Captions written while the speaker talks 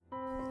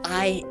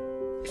I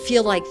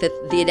feel like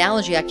that the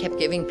analogy I kept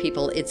giving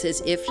people, it's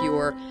as if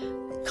you're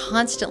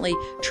constantly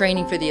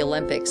training for the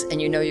Olympics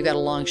and you know you've got a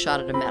long shot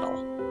at a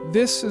medal.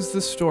 This is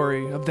the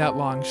story of that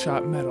long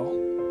shot medal.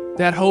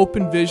 That hope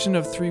and vision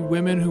of three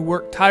women who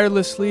worked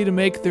tirelessly to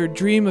make their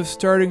dream of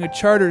starting a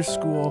charter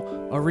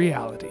school a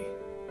reality.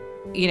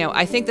 You know,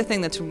 I think the thing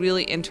that's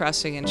really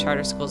interesting in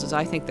charter schools is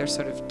I think there's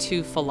sort of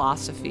two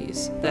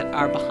philosophies that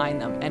are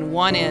behind them. And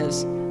one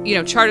is, you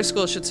know, charter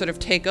schools should sort of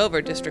take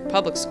over district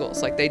public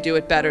schools. Like, they do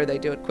it better, they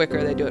do it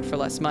quicker, they do it for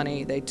less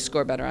money, they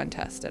score better on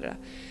tests, da-da.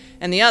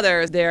 And the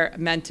other, they're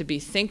meant to be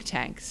think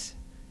tanks,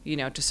 you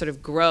know, to sort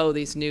of grow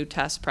these new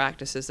test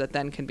practices that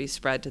then can be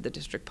spread to the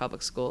district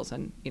public schools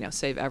and, you know,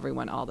 save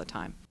everyone all the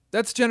time.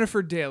 That's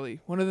Jennifer Daly,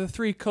 one of the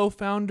three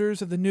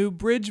co-founders of the new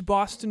Bridge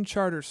Boston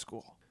Charter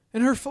School.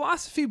 And her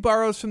philosophy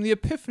borrows from the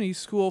Epiphany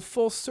School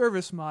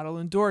full-service model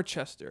in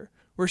Dorchester,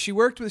 where she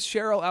worked with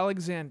Cheryl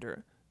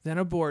Alexander, then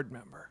a board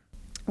member.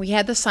 We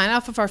had the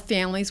sign-off of our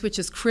families, which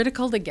is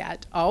critical to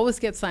get. Always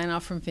get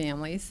sign-off from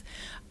families.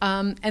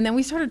 And then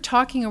we started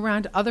talking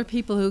around to other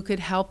people who could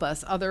help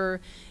us,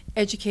 other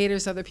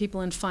educators, other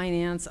people in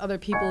finance, other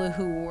people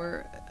who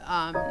were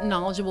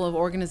knowledgeable of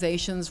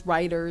organizations,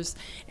 writers.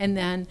 And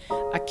then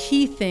a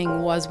key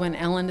thing was when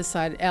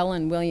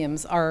Ellen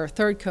Williams, our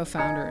third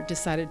co-founder,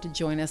 decided to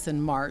join us in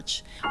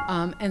March.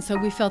 And so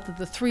we felt that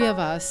the three of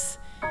us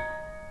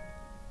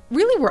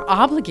really were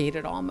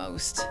obligated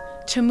almost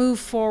to move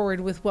forward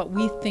with what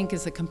we think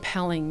is a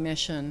compelling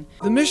mission.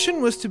 The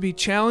mission was to be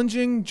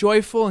challenging,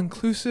 joyful,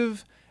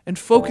 inclusive, and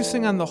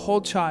focusing on the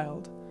whole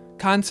child,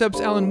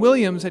 concepts Ellen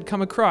Williams had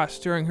come across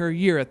during her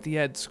year at the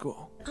Ed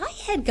School. I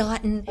had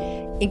gotten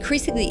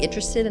increasingly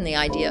interested in the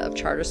idea of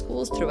charter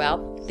schools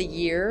throughout the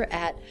year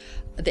at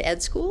the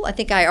Ed School. I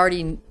think I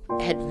already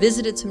had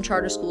visited some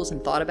charter schools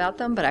and thought about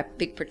them, but I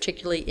think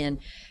particularly in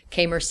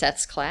Kay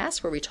Merced's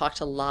class, where we talked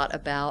a lot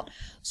about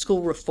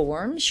school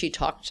reform. She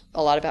talked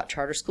a lot about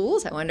charter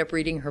schools. I wound up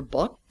reading her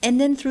book.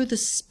 And then through the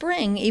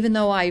spring, even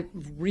though I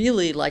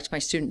really liked my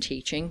student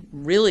teaching,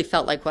 really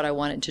felt like what I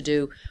wanted to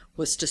do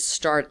was to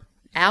start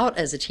out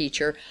as a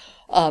teacher,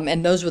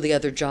 and those were the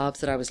other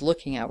jobs that I was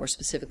looking at, were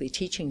specifically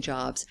teaching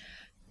jobs,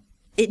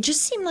 it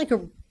just seemed like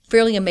a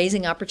fairly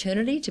amazing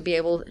opportunity to be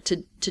able to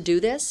do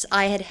this.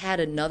 I had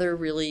had another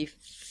really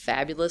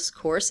fabulous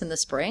course in the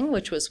spring,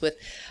 which was with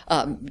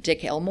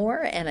Dick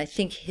Elmore, and I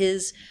think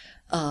his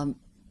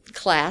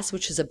class,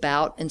 which is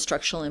about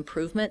instructional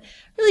improvement,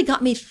 really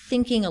got me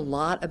thinking a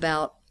lot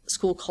about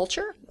school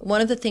culture.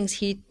 One of the things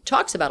he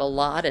talks about a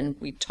lot, and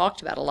we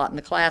talked about a lot in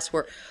the class,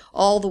 were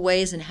all the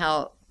ways and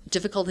how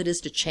difficult it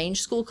is to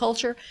change school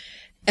culture.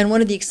 And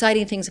one of the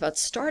exciting things about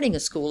starting a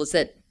school is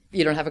that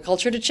you don't have a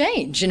culture to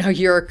change. You know,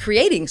 you're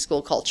creating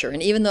school culture.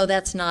 And even though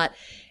that's not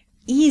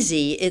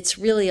easy, it's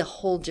really a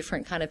whole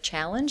different kind of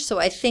challenge. So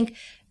I think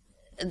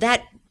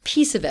that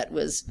piece of it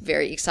was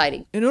very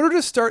exciting. In order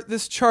to start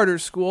this charter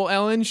school,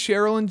 Ellen,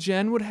 Cheryl, and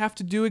Jen would have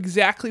to do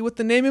exactly what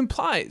the name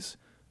implies.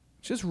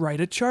 Just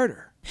write a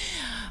charter.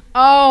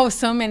 Oh,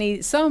 so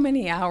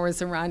many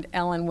hours around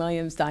Ellen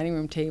Williams' dining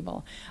room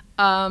table.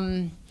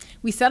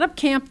 We set up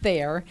camp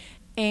there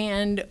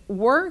and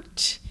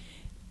worked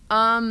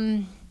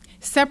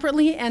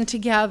separately and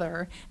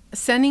together,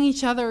 sending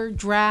each other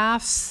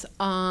drafts.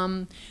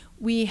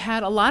 We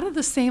had a lot of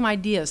the same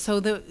ideas. So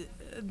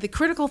the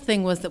critical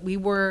thing was that we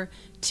were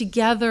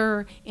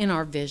together in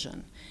our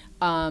vision.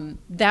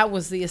 That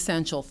was the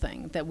essential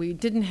thing, that we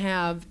didn't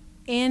have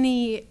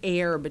any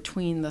air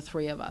between the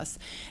three of us.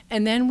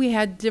 And then we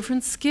had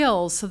different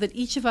skills so that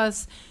each of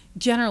us,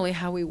 generally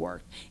how we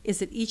worked, is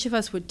that each of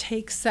us would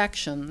take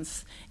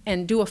sections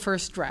and do a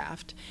first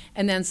draft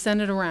and then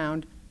send it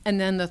around, and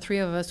then the three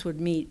of us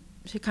would meet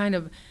to kind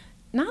of,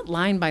 not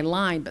line by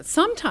line, but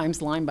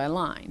sometimes line by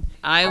line.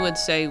 I would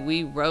say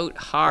we wrote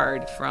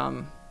hard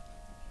from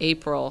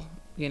April,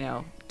 you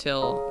know,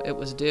 till it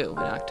was due in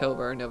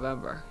October or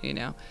November, you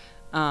know.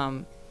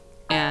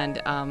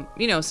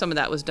 You know, some of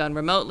that was done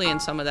remotely,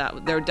 and some of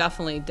that, there were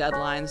definitely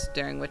deadlines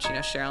during which, you know,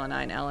 Cheryl and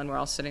I and Ellen were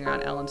all sitting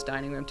around Ellen's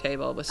dining room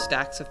table with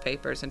stacks of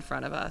papers in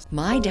front of us.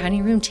 My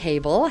dining room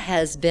table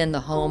has been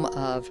the home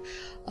of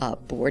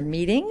board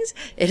meetings.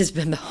 It has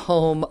been the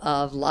home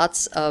of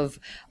lots of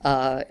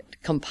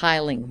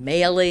compiling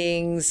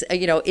mailings.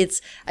 You know,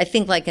 it's, I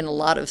think like in a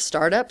lot of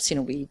startups, you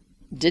know, we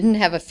didn't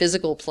have a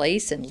physical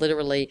place, and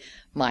literally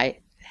my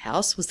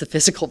house was the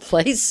physical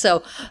place.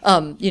 So,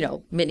 you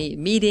know, many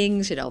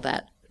meetings, you know,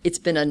 that it's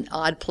been an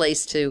odd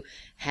place to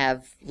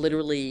have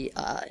literally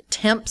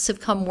temps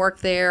have come work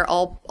there.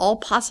 All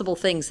possible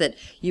things that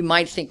you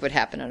might think would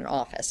happen in an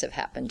office have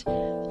happened,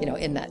 you know,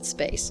 in that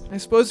space. I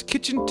suppose a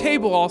kitchen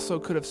table also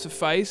could have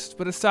sufficed,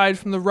 but aside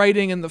from the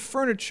writing and the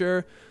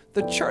furniture,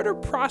 the charter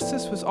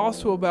process was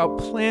also about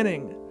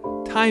planning,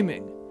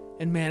 timing,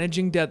 and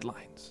managing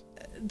deadlines.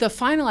 The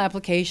final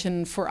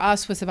application for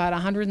us was about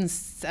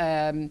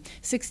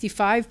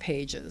 165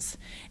 pages.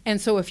 And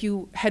so if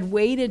you had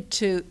waited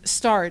to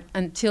start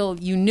until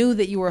you knew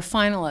that you were a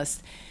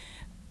finalist,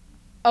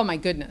 oh my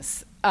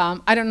goodness,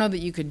 I don't know that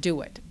you could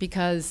do it,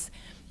 because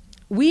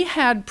we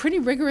had pretty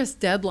rigorous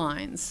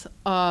deadlines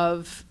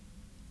of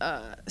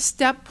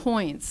step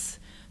points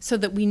so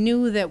that we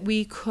knew that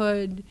we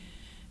could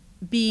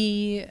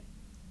be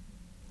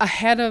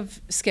ahead of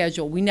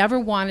schedule. We never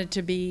wanted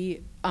to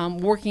be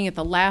working at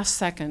the last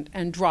second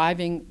and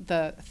driving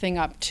the thing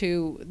up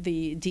to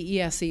the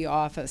DESE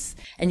office.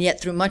 And yet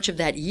through much of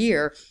that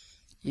year,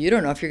 you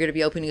don't know if you're going to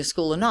be opening a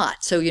school or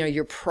not. So,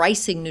 you're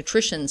pricing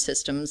nutrition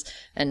systems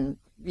and,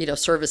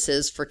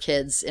 services for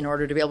kids in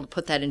order to be able to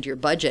put that into your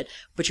budget,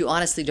 but you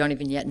honestly don't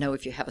even yet know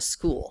if you have a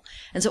school.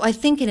 And so I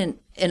think in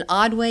an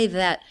odd way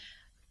that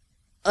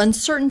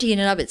uncertainty in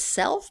and of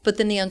itself, but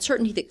then the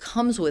uncertainty that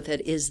comes with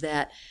it is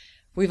that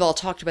we've all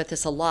talked about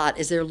this a lot,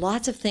 is there are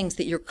lots of things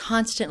that you're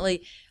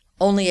constantly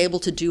only able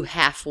to do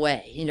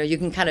halfway. You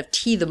can kind of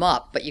tee them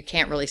up, but you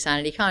can't really sign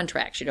any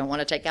contracts. You don't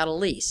want to take out a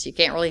lease. You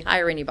can't really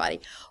hire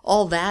anybody.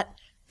 All that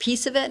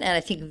piece of it, and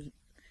I think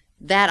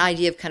that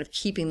idea of kind of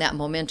keeping that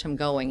momentum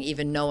going,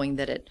 even knowing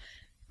that it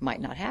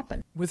might not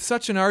happen. With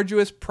such an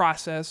arduous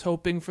process,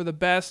 hoping for the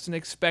best and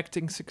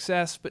expecting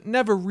success, but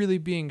never really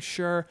being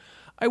sure,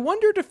 I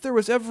wondered if there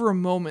was ever a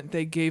moment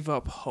they gave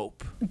up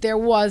hope. There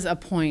was a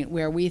point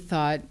where we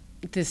thought,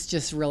 this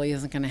just really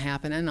isn't going to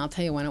happen. And I'll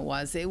tell you when it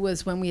was. It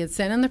was when we had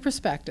sent in the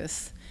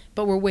prospectus,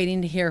 but we're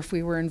waiting to hear if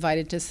we were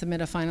invited to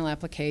submit a final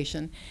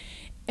application.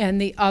 And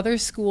the other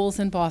schools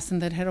in Boston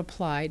that had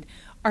applied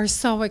are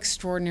so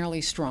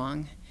extraordinarily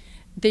strong.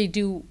 They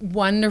do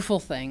wonderful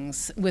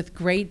things with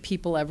great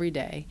people every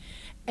day.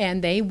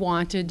 And they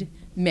wanted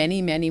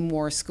many, many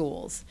more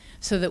schools,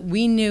 so that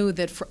we knew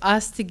that for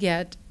us to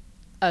get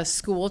a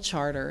school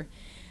charter,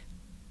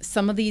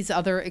 some of these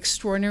other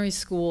extraordinary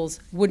schools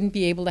wouldn't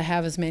be able to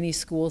have as many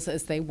schools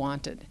as they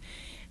wanted.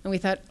 And we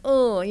thought,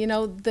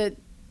 that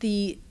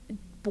the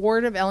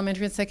Board of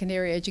Elementary and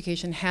Secondary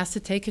Education has to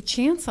take a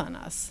chance on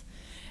us.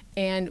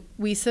 And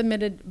we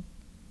submitted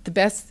the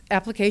best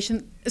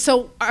application.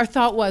 So our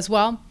thought was,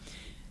 well,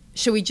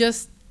 should we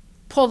just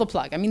pull the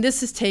plug? I mean,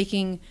 this is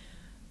taking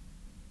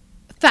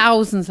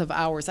thousands of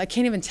hours. I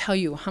can't even tell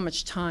you how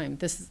much time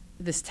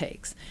this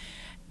takes.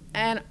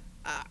 And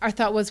our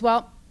thought was,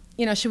 well,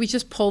 should we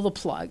just pull the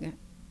plug?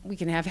 We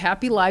can have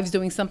happy lives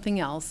doing something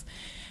else.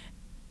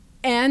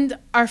 And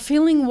our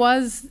feeling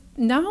was,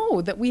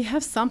 no, that we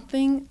have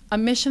a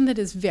mission that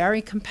is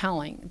very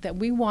compelling, that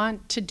we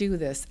want to do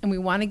this, and we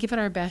want to give it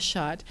our best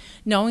shot,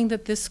 knowing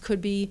that this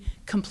could be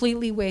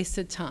completely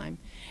wasted time.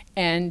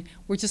 And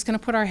we're just going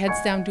to put our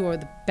heads down, do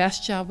the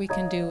best job we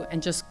can do,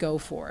 and just go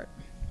for it.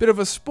 Bit of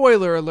a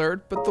spoiler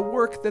alert, but the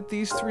work that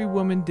these three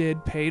women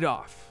did paid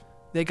off.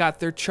 They got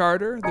their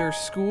charter, their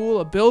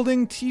school, a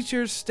building,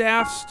 teachers,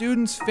 staff,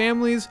 students,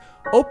 families,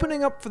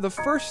 opening up for the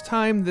first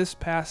time this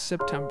past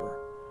September.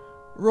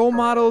 Role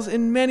models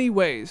in many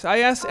ways. I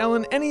asked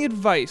Ellen any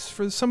advice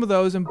for some of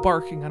those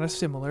embarking on a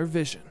similar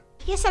vision.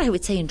 Yes, I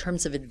would say in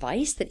terms of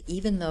advice that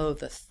even though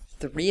the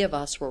three of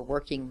us were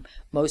working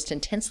most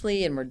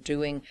intensely and were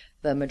doing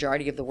the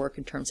majority of the work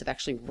in terms of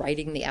actually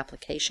writing the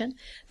application,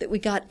 that we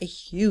got a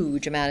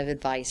huge amount of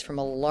advice from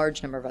a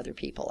large number of other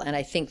people. And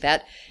I think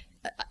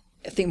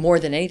more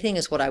than anything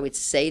is what I would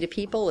say to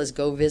people is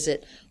go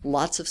visit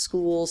lots of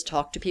schools,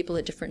 talk to people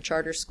at different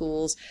charter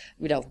schools.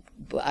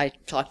 I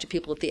talked to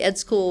people at the ed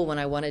school when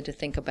I wanted to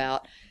think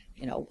about,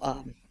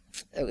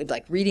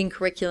 like reading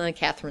curriculum.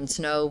 Catherine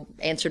Snow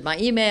answered my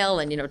email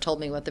and,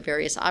 told me what the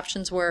various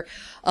options were.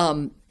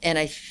 And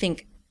I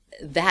think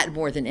that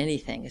more than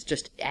anything is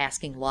just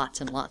asking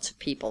lots and lots of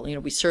people.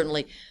 We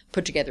certainly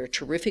put together a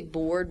terrific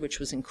board, which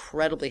was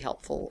incredibly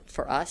helpful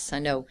for us. I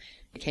know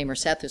Kamer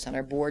Seth, who's on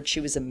our board, she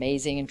was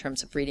amazing in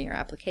terms of reading our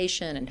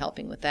application and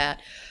helping with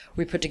that.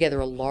 We put together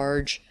a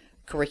large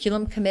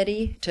curriculum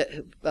committee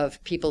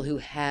of people who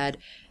had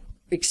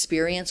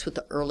experience with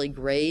the early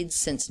grades,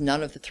 since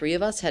none of the three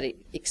of us had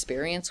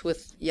experience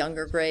with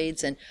younger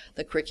grades, and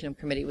the curriculum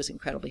committee was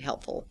incredibly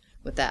helpful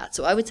with that.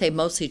 So I would say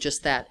mostly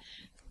just that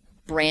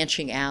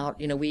branching out.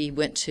 We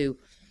went to,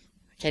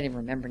 I can't even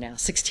remember now,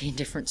 16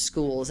 different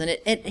schools, and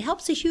it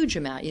helps a huge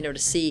amount, to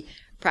see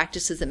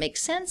practices that make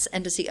sense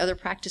and to see other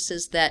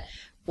practices that,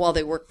 while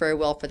they work very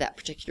well for that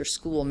particular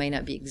school, may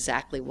not be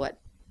exactly what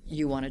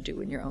you want to do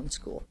in your own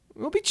school.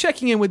 We'll be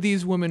checking in with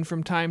these women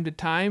from time to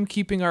time,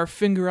 keeping our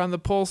finger on the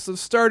pulse of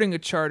starting a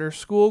charter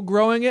school,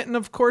 growing it, and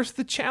of course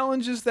the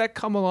challenges that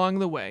come along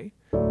the way.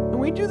 And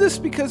we do this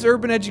because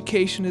urban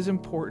education is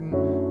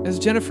important, as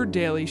Jennifer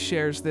Daly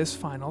shares this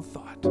final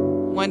thought.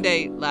 One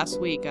day last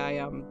week, I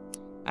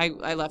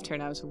left here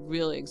and I was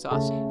really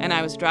exhausted. And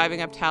I was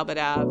driving up Talbot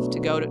Ave to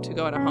go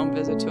on a home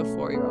visit to a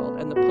 4-year-old,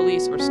 and the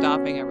police were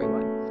stopping everyone.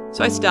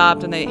 So I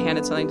stopped and they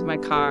handed something to my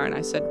car, and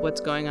I said, "What's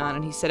going on?"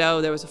 And he said,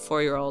 "Oh, there was a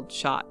 4-year-old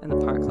shot in the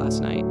park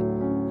last night.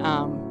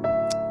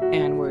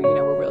 And we're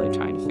really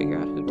trying to figure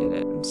out who did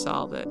it and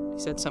solve it." He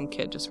said some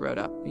kid just rode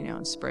up,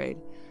 and sprayed.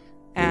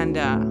 And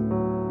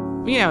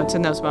it's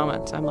in those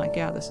moments I'm like,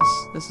 yeah, this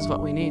is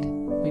what we need.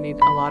 We need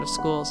a lot of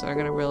schools that are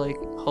going to really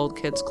hold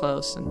kids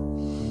close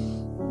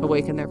and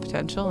awaken their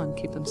potential and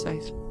keep them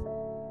safe.